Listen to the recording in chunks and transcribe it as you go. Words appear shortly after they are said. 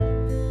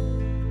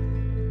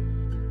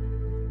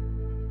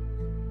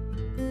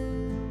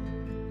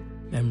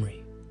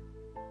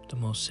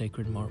most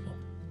sacred marble.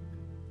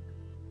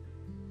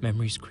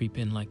 Memories creep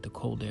in like the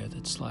cold air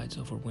that slides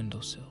over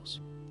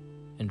windowsills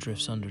and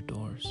drifts under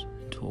doors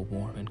into a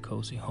warm and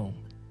cozy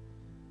home.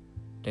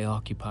 They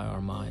occupy our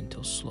mind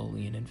till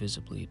slowly and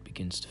invisibly it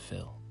begins to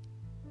fill.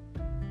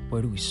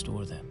 Where do we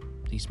store them,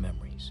 these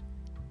memories?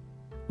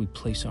 We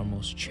place our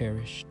most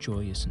cherished,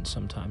 joyous, and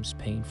sometimes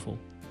painful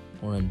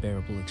or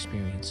unbearable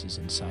experiences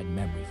inside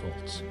memory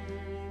vaults.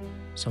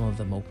 Some of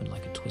them open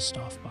like a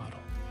twist-off bottle,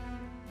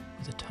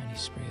 with a tiny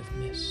spray of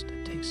mist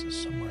that takes us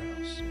somewhere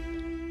else,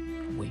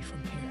 away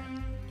from here.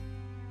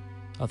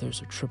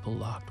 Others are triple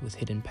locked with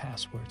hidden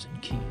passwords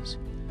and keys.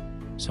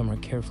 Some are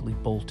carefully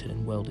bolted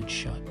and welded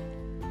shut,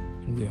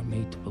 and we are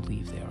made to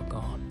believe they are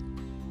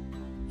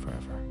gone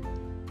forever.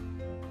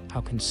 How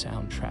can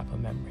sound trap a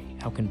memory?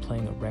 How can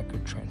playing a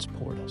record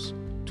transport us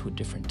to a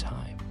different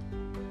time?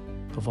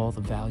 Of all the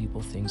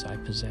valuable things I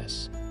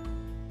possess,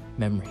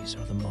 memories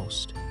are the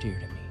most dear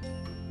to me.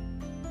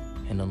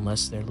 And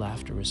unless their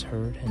laughter is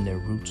heard and their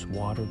roots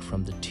watered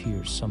from the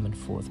tears summoned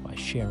forth by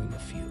sharing a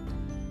few,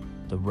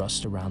 the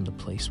rust around the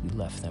place we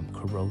left them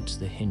corrodes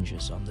the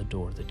hinges on the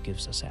door that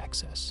gives us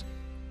access.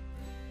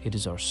 It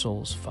is our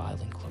soul's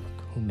filing clerk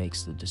who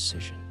makes the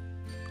decision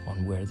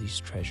on where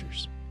these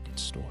treasures get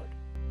stored.